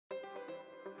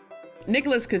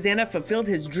Nicholas Cazana fulfilled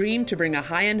his dream to bring a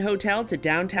high-end hotel to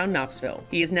downtown Knoxville.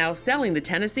 He is now selling the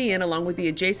Tennessean along with the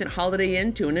adjacent Holiday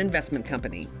Inn to an investment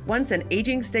company. Once an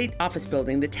aging state office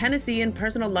building, the Tennessean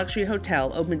Personal Luxury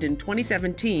Hotel opened in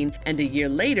 2017 and a year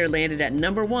later landed at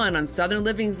 #1 on Southern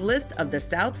Living's list of the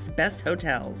South's best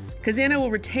hotels. Cazana will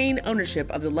retain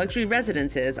ownership of the luxury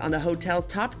residences on the hotel's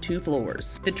top 2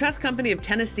 floors. The Trust Company of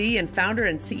Tennessee and founder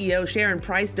and CEO Sharon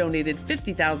Price donated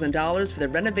 $50,000 for the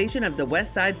renovation of the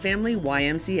West Side Family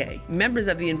YMCA. Members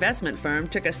of the investment firm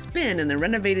took a spin in the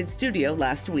renovated studio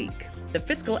last week. The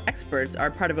fiscal experts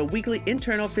are part of a weekly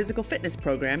internal physical fitness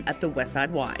program at the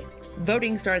Westside Y.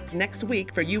 Voting starts next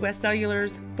week for U.S.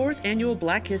 Cellular's 4th annual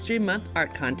Black History Month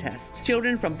art contest.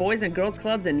 Children from Boys and Girls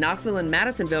Clubs in Knoxville and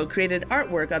Madisonville created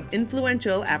artwork of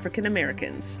influential African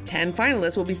Americans. 10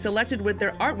 finalists will be selected with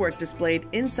their artwork displayed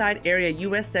inside area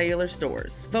U.S. Cellular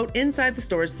stores. Vote inside the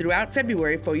stores throughout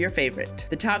February for your favorite.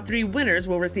 The top 3 winners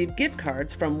will receive gift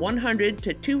cards from $100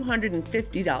 to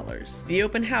 $250. The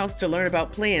open house to learn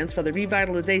about plans for the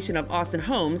revitalization of Austin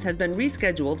homes has been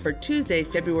rescheduled for Tuesday,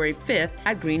 February 5th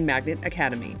at Green Magnet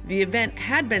Academy. The event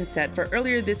had been set for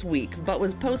earlier this week, but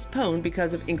was postponed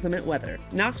because of inclement weather.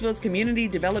 Knoxville's Community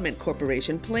Development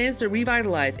Corporation plans to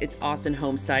revitalize its Austin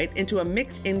home site into a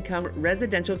mixed-income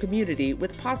residential community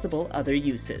with possible other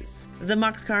uses. The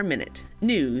MoxCar Minute.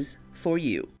 News for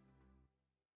you.